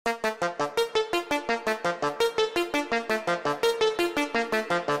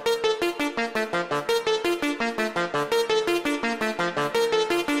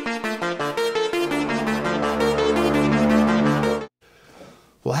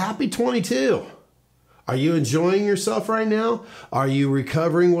happy 22. Are you enjoying yourself right now? Are you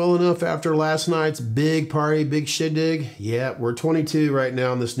recovering well enough after last night's big party, big shindig? Yeah, we're 22 right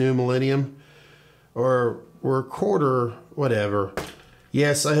now in this new millennium. Or we're quarter, whatever.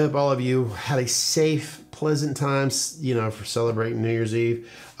 Yes, I hope all of you had a safe, pleasant time, for celebrating New Year's Eve.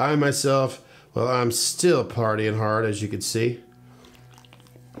 I myself, well, I'm still partying hard, as you can see.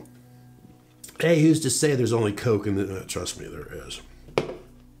 Hey, who's to say there's only Coke in the... trust me, there is.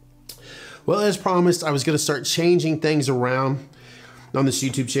 Well, as promised, I was going to start changing things around on this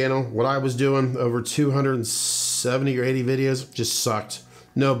YouTube channel. What I was doing, over 270 or 80 videos, just sucked.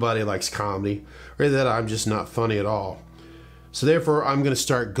 Nobody likes comedy, or that I'm just not funny at all. So therefore, I'm going to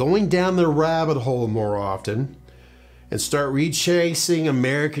start going down the rabbit hole more often and start rechasing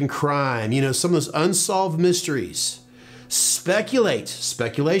American crime. Some of those unsolved mysteries. Speculate.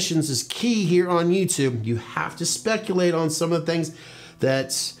 Speculations is key here on YouTube. You have to speculate on some of the things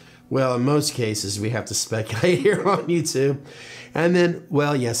that... well, in most cases, we have to speculate here on YouTube. And then,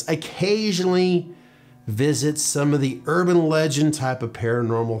 well, yes, occasionally visit some of the urban legend type of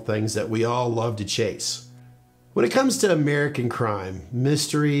paranormal things that we all love to chase. When it comes to American crime,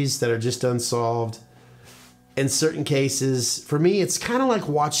 mysteries that are just unsolved, in certain cases, for me, it's kind of like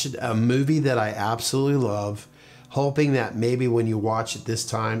watching a movie that I absolutely love, hoping that maybe when you watch it this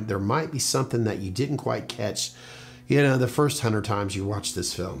time, there might be something that you didn't quite catch the first 100 times you watch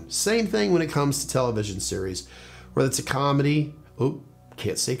this film. Same thing when it comes to television series, whether it's a comedy. Oh,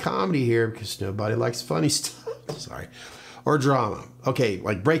 can't say comedy here because nobody likes funny stuff. Sorry. Or drama. Okay,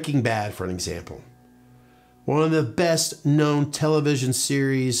 like Breaking Bad, for an example. One of the best known television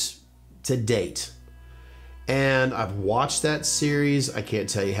series to date. And I've watched that series, I can't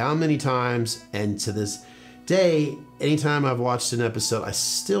tell you how many times, and to this day, anytime I've watched an episode, I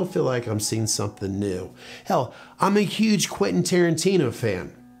still feel like I'm seeing something new. Hell, I'm a huge Quentin Tarantino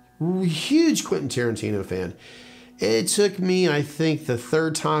fan. Huge Quentin Tarantino fan. It took me, I think, the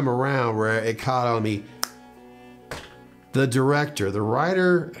third time around where it caught on me. The director, the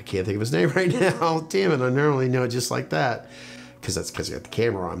writer, I can't think of his name right now. Damn it, I normally know it just like that. Because I got the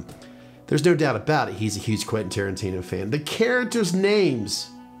camera on. There's no doubt about it, he's a huge Quentin Tarantino fan. The characters' names.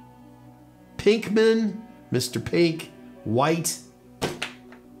 Pinkman, Mr. Pink, White.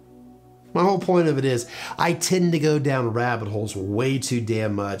 My whole point of it is, I tend to go down rabbit holes way too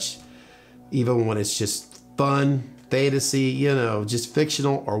damn much, even when it's just fun, fantasy, just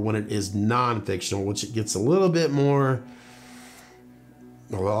fictional, or when it is non-fictional, which it gets a little bit more,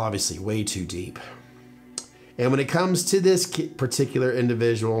 well, obviously way too deep. And when it comes to this particular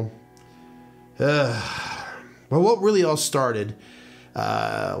individual, well, what really all started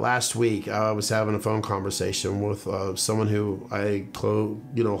last week, I was having a phone conversation with someone who I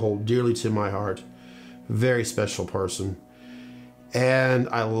hold dearly to my heart. Very special person. And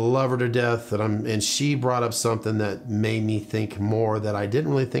I love her to death. And she brought up something that made me think more that I didn't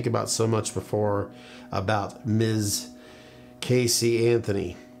really think about so much before, about Ms. Casey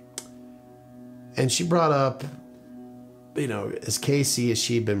Anthony. And she brought up, as Casey, has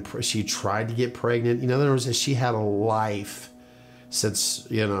she tried to get pregnant? In other words, has she had a life since,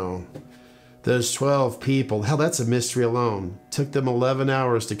 those 12 people, hell, that's a mystery alone. Took them 11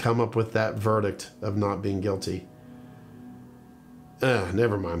 hours to come up with that verdict of not being guilty.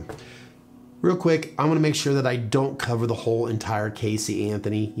 Never mind. Real quick, I'm going to make sure that I don't cover the whole entire Casey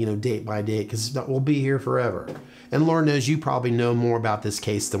Anthony, date by date, because we'll be here forever. And Lord knows you probably know more about this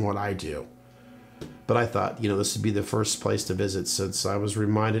case than what I do. But I thought, this would be the first place to visit since I was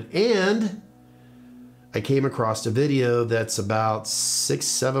reminded. And I came across a video that's about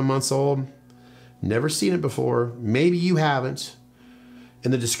 6-7 months old. Never seen it before. Maybe you haven't.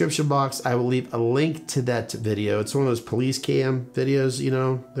 In the description box, I will leave a link to that video. It's one of those police cam videos,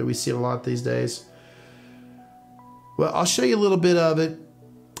 that we see a lot these days. Well, I'll show you a little bit of it.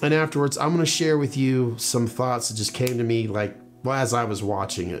 And afterwards, I'm going to share with you some thoughts that just came to me as I was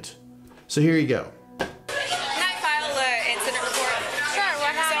watching it. So here you go.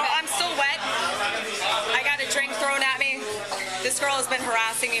 This girl has been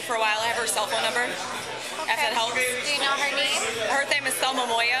harassing me for a while. I have her cell phone number. If that helps. Do you know her name? Her name is Thelma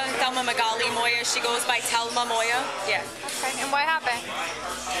Moya. Thelma Magali Moya. She goes by Thelma Moya. Yeah. Okay. And what happened?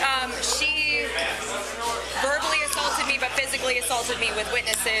 She verbally assaulted me, but physically assaulted me with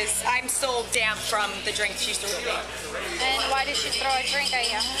witnesses. I'm still damp from the drink she threw at me. And why did she throw a drink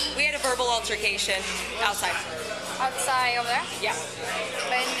at you? We had a verbal altercation outside. Outside over there? Yeah.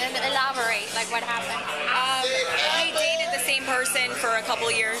 And elaborate, what happened? We dated the same person for a couple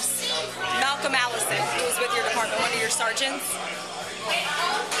years. Malcolm Allison, who was with your department, one of your sergeants.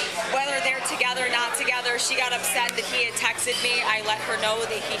 Whether they're together or not together, she got upset that he had texted me. I let her know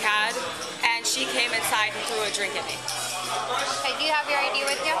that he had, and she came inside and threw a drink at me. Okay, do you have your ID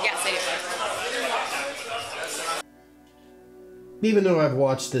with you? Yes, I do. Even though I've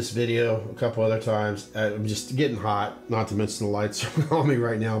watched this video a couple other times, I'm just getting hot, not to mention the lights are on me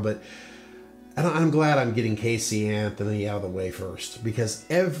right now, but I'm glad I'm getting Casey Anthony out of the way first, because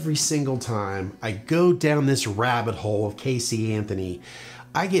every single time I go down this rabbit hole of Casey Anthony,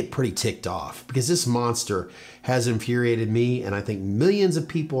 I get pretty ticked off, because this monster has infuriated me and I think millions of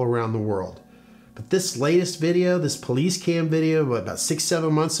people around the world. But this latest video, this police cam video about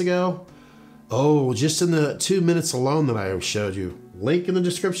 6-7 months ago, oh, just in the 2 minutes alone that I showed you. Link in the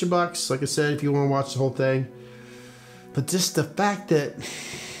description box, like I said, if you want to watch the whole thing. But just the fact that,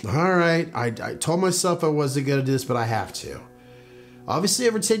 all right, I told myself I wasn't going to do this, but I have to. Obviously,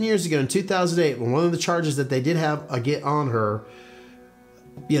 over 10 years ago, in 2008, when one of the charges that they did have get on her,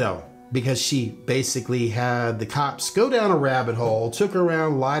 you know, because she basically had the cops go down a rabbit hole, took her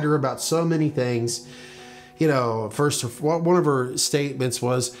around, lied to her about so many things. You know, first, one of her statements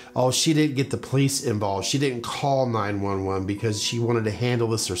was, oh, she didn't get the police involved. She didn't call 911 because she wanted to handle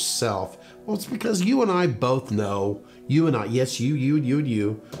this herself. Well, it's because you and I both know, you and I, yes,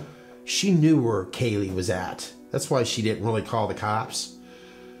 you, she knew where Caylee was at. That's why she didn't really call the cops.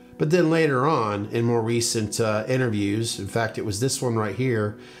 But then later on, in more recent interviews, in fact, it was this one right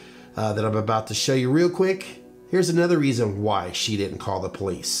here that I'm about to show you real quick. Here's another reason why she didn't call the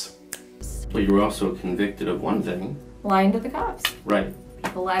police. Well, you were also convicted of one thing. Lying to the cops. Right.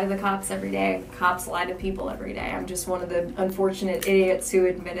 People lie to the cops every day. Cops lie to people every day. I'm just one of the unfortunate idiots who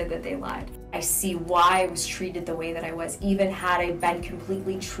admitted that they lied. I see why I was treated the way that I was, even had I been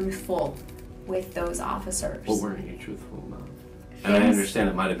completely truthful with those officers. What weren't you truthful about? And I understand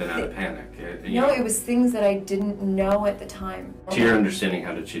it might have been out of panic. No, it was things that I didn't know at the time. To your understanding,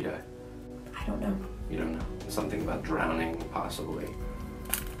 how did she die? I don't know. You don't know. Something about drowning, possibly.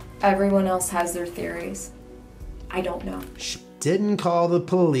 Everyone else has their theories. I don't know. She didn't call the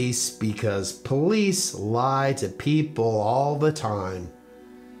police because police lie to people all the time.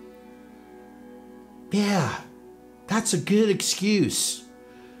 Yeah, that's a good excuse.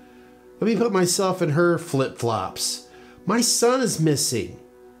 Let me put myself in her flip-flops. My son is missing.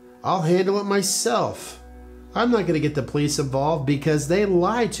 I'll handle it myself. I'm not going to get the police involved because they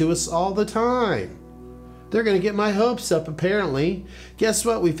lie to us all the time. They're going to get my hopes up, apparently. Guess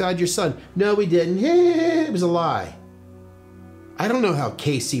what? We found your son. No, we didn't. It was a lie. I don't know how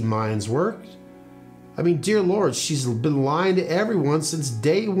Casey minds work. I mean, dear Lord, she's been lying to everyone since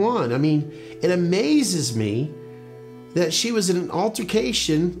day one. I mean, it amazes me that she was in an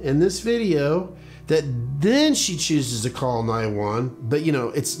altercation in this video that then she chooses to call 911. But, you know,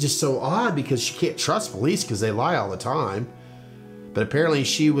 it's just so odd because she can't trust police because they lie all the time. But apparently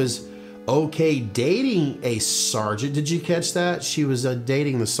she was okay dating a sergeant. Did you catch that? She was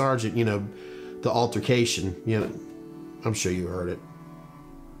dating the sergeant, you know, the altercation. You know, I'm sure you heard it.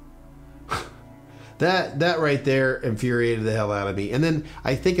 That right there infuriated the hell out of me. And then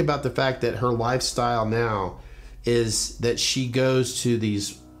I think about the fact that her lifestyle now is that she goes to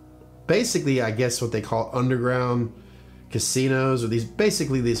these, basically, I guess what they call underground casinos, or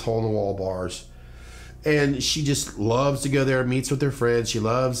basically these hole-in-the-wall bars. And she just loves to go there and meets with her friends. She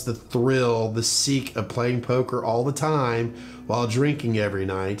loves the thrill, the seek of playing poker all the time while drinking every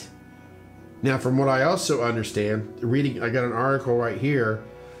night. Now, from what I also understand, reading, I got an article right here,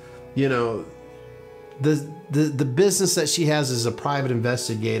 you know, the business that she has as a private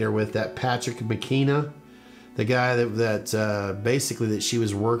investigator with that Patrick McKenna, the guy that basically that she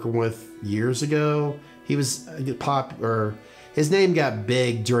was working with years ago. He was his name got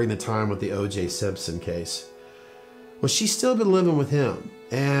big during the time with the O.J. Simpson case. Well, she's still been living with him.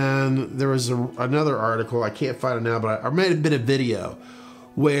 And there was another article, I can't find it now, but I might have been a video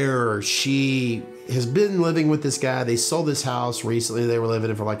where she has been living with this guy. They sold this house recently. They were living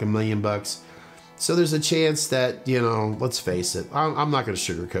in it for like $1 million. So there's a chance that, you know, let's face it, I'm not going to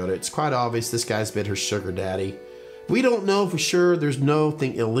sugarcoat it. It's quite obvious this guy's been her sugar daddy. We don't know for sure. There's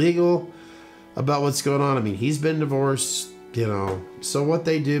nothing illegal about what's going on. I mean, he's been divorced, you know. So what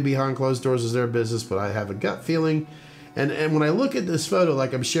they do behind closed doors is their business, but I have a gut feeling. And when I look at this photo,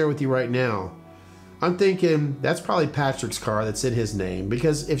 like I'm sharing with you right now, I'm thinking that's probably Patrick's car that's in his name.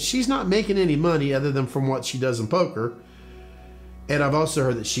 Because if she's not making any money other than from what she does in poker, and I've also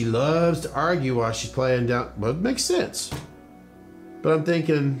heard that she loves to argue while she's playing down. Well, it makes sense. But I'm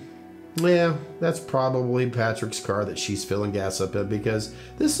thinking, yeah, that's probably Patrick's car that she's filling gas up in, because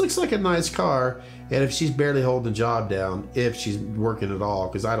this looks like a nice car. And if she's barely holding the job down, if she's working at all,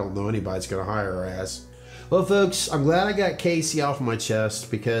 because I don't know anybody's going to hire her ass. Well, folks, I'm glad I got Casey off my chest,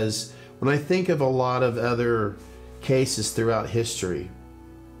 because when I think of a lot of other cases throughout history,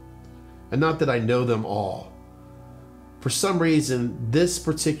 and not that I know them all, for some reason, this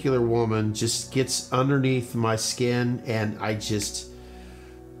particular woman just gets underneath my skin, and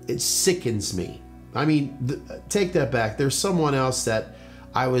it sickens me. I mean, take that back. There's someone else that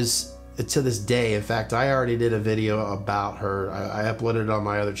I was, to this day, in fact, I already did a video about her. I uploaded it on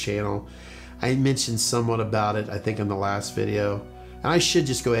my other channel. I mentioned somewhat about it, I think, in the last video. And I should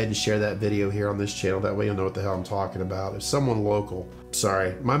just go ahead and share that video here on this channel. That way you'll know what the hell I'm talking about. It's someone local.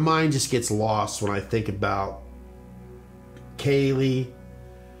 Sorry. My mind just gets lost when I think about Caylee,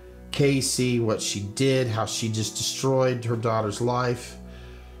 Casey, what she did, how she just destroyed her daughter's life.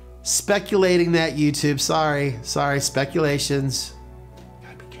 Speculating that, YouTube. Sorry, speculations.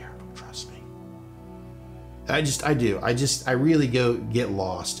 Gotta be careful, trust me. I really get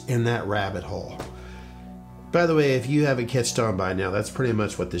lost in that rabbit hole. By the way, if you haven't catched on by now, that's pretty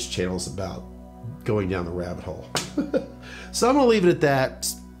much what this channel is about, going down the rabbit hole. So I'm gonna leave it at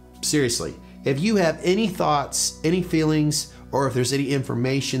that. Seriously, if you have any thoughts, any feelings, or if there's any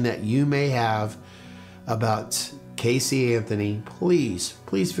information that you may have about Casey Anthony, please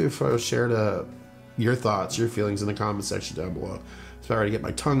feel free to share your thoughts, your feelings in the comment section down below. Sorry to get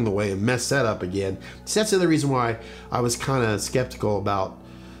my tongue in the way and mess that up again. So that's the other reason why I was kind of skeptical about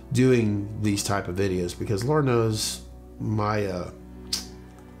doing these type of videos, because Lord knows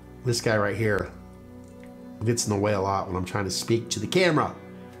this guy right here gets in the way a lot when I'm trying to speak to the camera.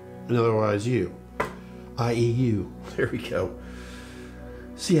 And otherwise you, i.e. you. There we go.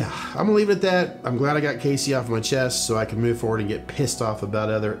 So yeah, I'm gonna leave it at that. I'm glad I got Casey off my chest so I can move forward and get pissed off about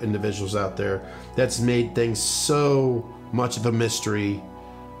other individuals out there that's made things so much of a mystery.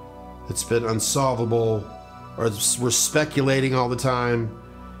 It's been unsolvable, or we're speculating all the time,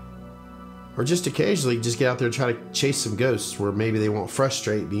 or just occasionally just get out there and try to chase some ghosts where maybe they won't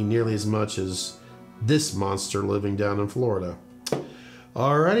frustrate me nearly as much as this monster living down in Florida.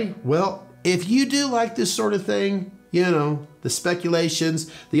 Alrighty, well, if you do like this sort of thing, you know, the speculations,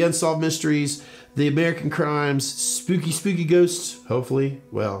 the unsolved mysteries, the American crimes, spooky ghosts, hopefully,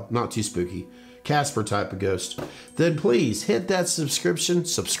 well, not too spooky, Casper type of ghost, then please hit that subscription.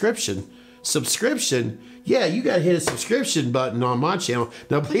 Yeah, you gotta hit a subscription button on my channel.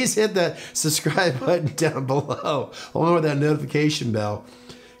 Now please hit that subscribe button down below, along with that notification bell,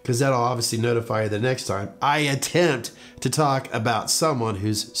 because that'll obviously notify you the next time I attempt to talk about someone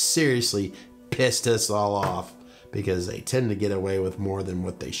who's seriously pissed us all off, because they tend to get away with more than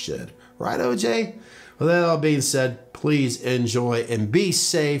what they should. Right, OJ? Well, that all being said, please enjoy and be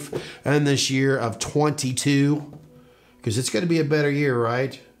safe in this year of 22, because it's going to be a better year,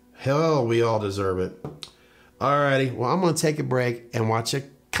 right? Hell, we all deserve it. Alrighty, well, I'm going to take a break and watch a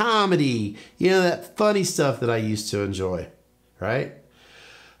comedy. You know, that funny stuff that I used to enjoy, right?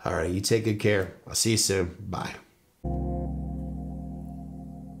 Alright, you take good care. I'll see you soon. Bye.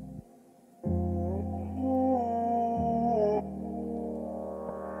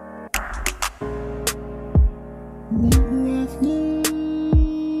 Yeah.